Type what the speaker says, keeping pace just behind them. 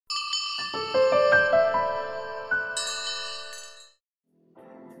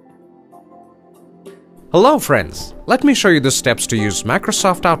Hello friends, let me show you the steps to use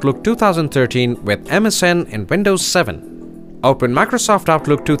Microsoft Outlook 2013 with MSN in Windows 7. Open Microsoft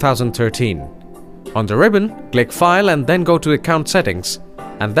Outlook 2013. On the ribbon, click File and then go to Account Settings,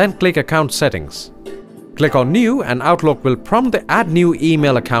 and then click Account Settings. Click on New and Outlook will prompt the Add New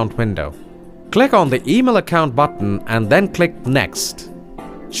Email Account window. Click on the Email Account button and then click Next.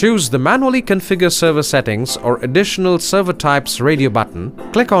 Choose the Manually Configure Server Settings or Additional Server Types radio button.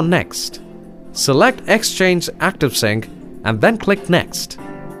 Click on Next. Select Exchange ActiveSync and then click Next.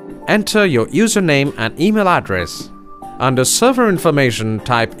 Enter your username and email address. Under Server Information,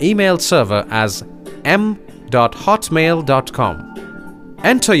 type email server as m.hotmail.com.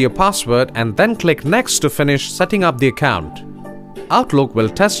 Enter your password and then click Next to finish setting up the account. Outlook will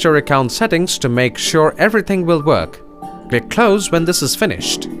test your account settings to make sure everything will work. Click Close when this is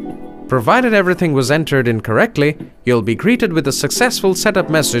finished. Provided everything was entered incorrectly, you'll be greeted with a successful setup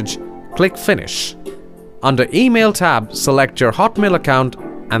message. Click Finish. Under Email tab, select your Hotmail account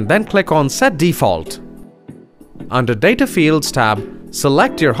and then click on Set Default. Under Data Fields tab,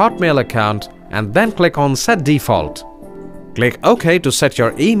 select your Hotmail account and then click on Set Default. Click OK to set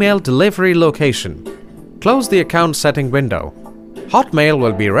your email delivery location. Close the account setting window. Hotmail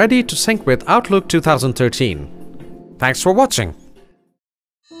will be ready to sync with Outlook 2013. Thanks for watching.